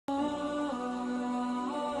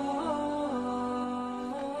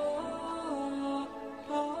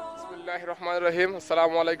Bismillahirrahmanirrahim.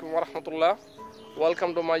 Assalamu alaikum warahmatullah.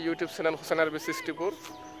 Welcome to my YouTube channel Hossain RB64.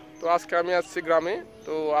 তো আজকে আমি আসছি গ্রামে।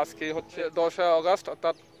 তো আজকে হচ্ছে 10 আগস্ট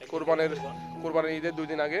অর্থাৎ কুরবানির ঈদের 2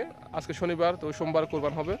 দিন আগে। আজকে শনিবার, তো সোমবার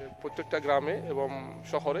কুরবান হবে। প্রত্যেকটা গ্রামে এবং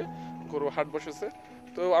শহরে গরু হাট বসেছে।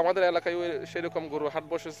 তো আমাদের এলাকায় সেরকম গরু হাট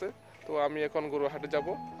বসেছে। তো আমি এখন গরু হাটে যাব।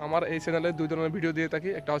 আমার এই চ্যানেলে 2 ধরনের ভিডিও দিয়ে থাকি,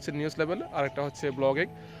 একটা হচ্ছে নিউজ লেভেল আর একটা হচ্ছে ব্লগিং।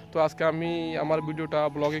 তো আজকে আমি আমার ভিডিওটা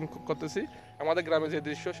ব্লগিং করতেছি, আমাদের গ্রামে যে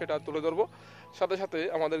দৃশ্য সেটা তুলে ধরবো। সাথে সাথে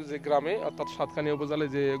আমাদের যে গ্রামে অর্থাৎ সাতকানিয়া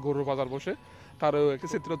উপজেলায় যে গরুর বাজার বসে তারও একটি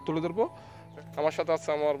চিত্র তুলে ধরবো। আমার সাথে আছে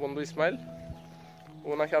আমার বন্ধু ইসমাইল। ও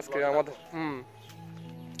নাকি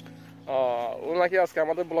আজকে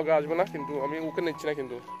আমাদের ব্লগে আসবে না, কিন্তু আমি ওকে নিচ্ছি না।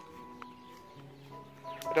 কিন্তু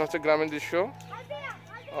এটা হচ্ছে গ্রামের দৃশ্য।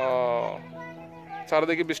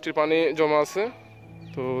 চারিদিকে বৃষ্টির পানি জমা আছে।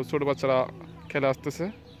 তো ছোট বাচ্চারা খেলে আসতেছে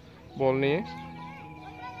বল নিয়ে,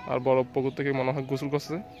 আর বড় পুকুর থেকে মনে হয় গোসল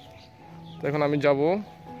করছে। তো এখন আমি যাব।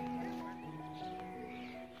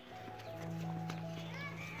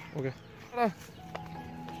 ওকে,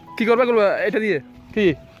 কি করবে এটা দিয়ে কি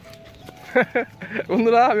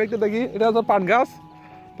বন্ধুরা? আমি একটু দেখি, এটা হচ্ছে পাট গাছ।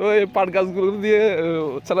 তো এই পাট গাছগুলো দিয়ে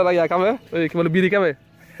ছেলেরা ইয়া খাবে, ওই কি বলে বিড়ি খাবে।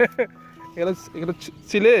 এখানে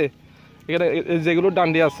ছিলে, এখানে যেগুলো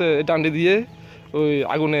ডান্ডি আছে এই ডান্ডি দিয়ে ওই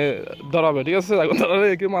আগুনে ধরাবে, ঠিক আছে? আগুন ধরাবে,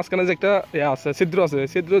 মাঝখানে যে একটা ইয়ে আছে, ছিদ্র আছে,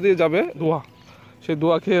 ছিদ্র দিয়ে যাবে ধোঁয়া। সেই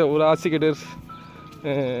ধোঁয়া খেয়ে ওরা সিগারেটের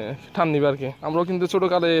ঠান নিবে আর কি। আমরাও কিন্তু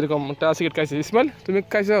ছোটোকালে এরকম একটা সিগারেট খাইছি। ইসমাইল, তুমি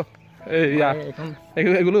খাইছো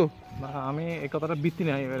এগুলো? আমি এই কথাটা বৃত্তি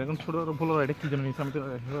নাই, এখন ছোট ভুল এটা কি জানি, আমি তো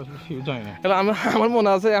জানি না। আমার মনে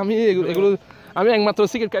আছে এগুলো আমি একমাত্র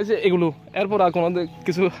সিগারেট খাইছি এগুলো, এরপর আর কোনো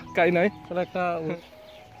কিছু খাই নাই। তাহলে একটা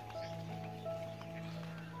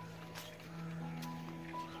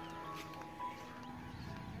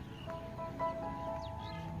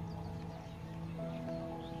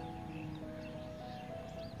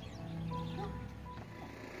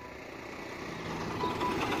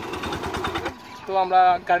তো আমরা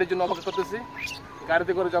গাড়ির জন্য অপেক্ষা করতেছি।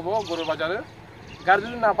 গাড়িতে করে যাব গরুর বাজারে। গাড়ি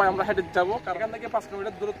যদি না পাই আমরা হেঁটে যাবো, কারণ এখান থেকে 5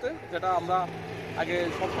 কিলোমিটার দূরত্বে, যেটা আমরা আগে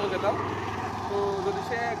সবসময় যেতাম। তো যদি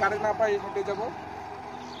সে গাড়ি না পাই হেঁটে যাবো।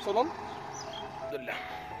 চলুন।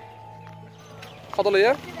 কত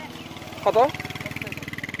লইয়া? কত?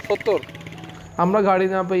 70। আমরা গাড়ি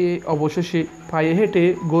না পেয়ে অবশেষে পায়ে হেঁটে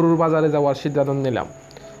গরুর বাজারে যাওয়ার সিদ্ধান্ত নিলাম।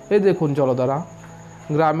 এই দেখুন জলধারা,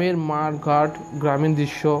 গ্রামের মাঠ ঘাট, গ্রামীণ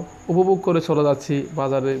দৃশ্য উপভোগ করে চলে যাচ্ছি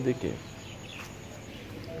বাজারের দিকে।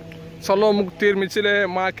 চলো মুক্তির মিছিলে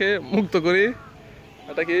মাকে মুক্ত করি।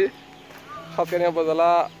 এটা কি সাতকানিয়া উপজেলা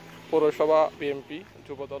পৌরসভা বিএমপি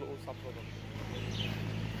যুবদল ও ছাত্রদল।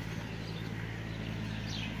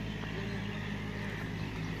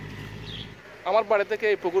 আমার বাড়ি থেকে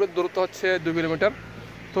এই পুকুরের দূরত্ব হচ্ছে 2 কিলোমিটার।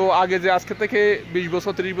 তো আগে যে আজকে থেকে 20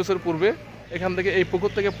 বছর 30 বছর পূর্বে এখান থেকে এই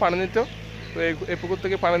পুকুর থেকে পানি নিত। তো এই পুকুর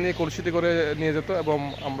থেকে পানি নিয়ে কলসিতে করে নিয়ে যেত এবং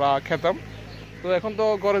আমরা খেতাম। তো এখন তো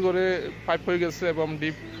ঘরে ঘরে পাইপ হয়ে গেছে এবং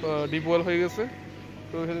ডিপ ওয়েল হয়ে গেছে।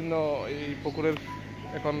 তো সেজন্য এই পুকুরের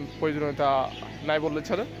এখন প্রয়োজনীয়তা নাই বললে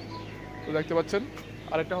ছাড়ে। তো দেখতে পাচ্ছেন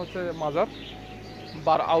আরেকটা হচ্ছে মাজার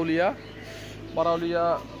বারআউলিয়া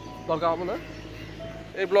দরগা বলে।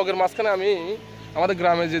 এই ব্লগের মাঝখানে আমি আমাদের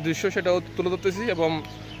গ্রামের যে দৃশ্য সেটাও তুলে ধরতেছি এবং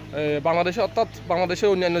বাংলাদেশে অর্থাৎ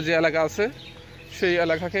বাংলাদেশের অন্যান্য যে এলাকা আছে সেই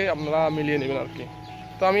এলাকাকে আপনারা মিলিয়ে নেবেন আর কি।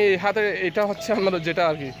 তো আমি হাতে এটা হচ্ছে আপনাদের যেটা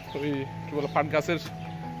আর কি ওই কী বলে পাট গাছের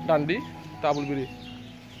ডান্ডি, তাবুল বিড়ি।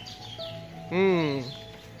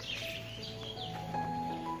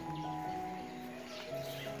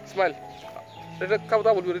 ইসমাইল, এটা খাও তো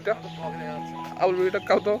আবুল বিড়িটা, আবুল বিড়িটা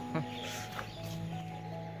খাও তো।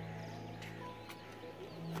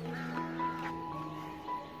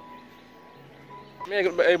 আমি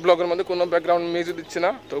এই ব্লগের মধ্যে কোনো ব্যাকগ্রাউন্ড মিউজিক দিচ্ছি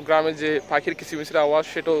না। তো গ্রামে যে পাখির কিচিমিচির আওয়াজ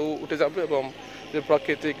সেটাও উঠে যাবে এবং যে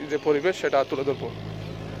প্রাকৃতিক যে পরিবেশ সেটা তুলে ধরবো।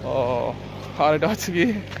 আর এটা হচ্ছে কি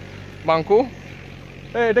বাঙ্কু।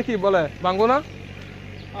 এটা কি বলে বাঙ্কু না?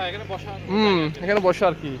 এখানে বসে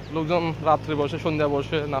আর কি লোকজন রাত্রে বসে, সন্ধ্যা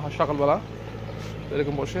বসে, না হয় সকালবেলা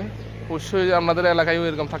এরকম বসে। অবশ্যই আপনাদের এলাকায়ও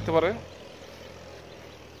এরকম থাকতে পারে।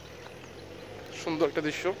 সুন্দর একটা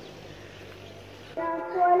দৃশ্য।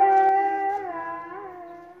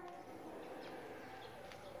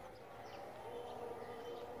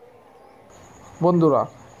 বন্ধুরা,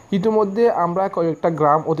 ইতিমধ্যে আমরা কয়েকটা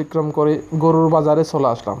গ্রাম অতিক্রম করে গরুর বাজারে চলে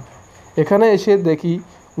আসলাম। এখানে এসে দেখি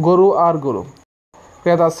গরু আর গরু,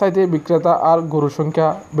 ক্রেতার চাইতে বিক্রেতা আর গরুর সংখ্যা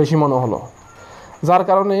বেশি মনে হলো, যার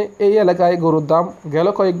কারণে এই এলাকায় গরুর দাম গেল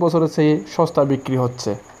কয়েক বছরের চেয়ে সস্তা বিক্রি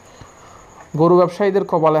হচ্ছে। গরু ব্যবসায়ীদের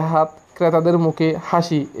কপালে হাত, ক্রেতাদের মুখে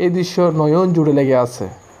হাসি, এই দৃশ্য নয়ন জুড়ে লেগে আছে।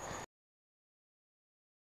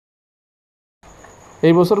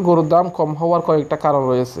 এই বছর গরুর দাম কম হওয়ার কয়েকটা কারণ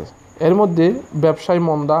রয়েছে। এর মধ্যে ব্যবসায়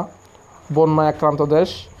মন্দা, বন্যায় আক্রান্ত দেশ,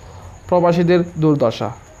 প্রবাসীদের দুর্দশা,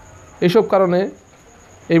 এসব কারণে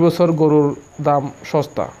এই বছর গরুর দাম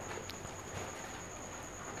সস্তা।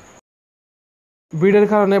 ভিড়ের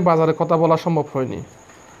কারণে বাজারে কথা বলা সম্ভব হয়নি।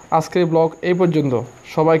 আজকের ব্লগ এই পর্যন্ত।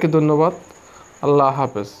 সবাইকে ধন্যবাদ। আল্লাহ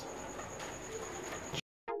হাফেজ।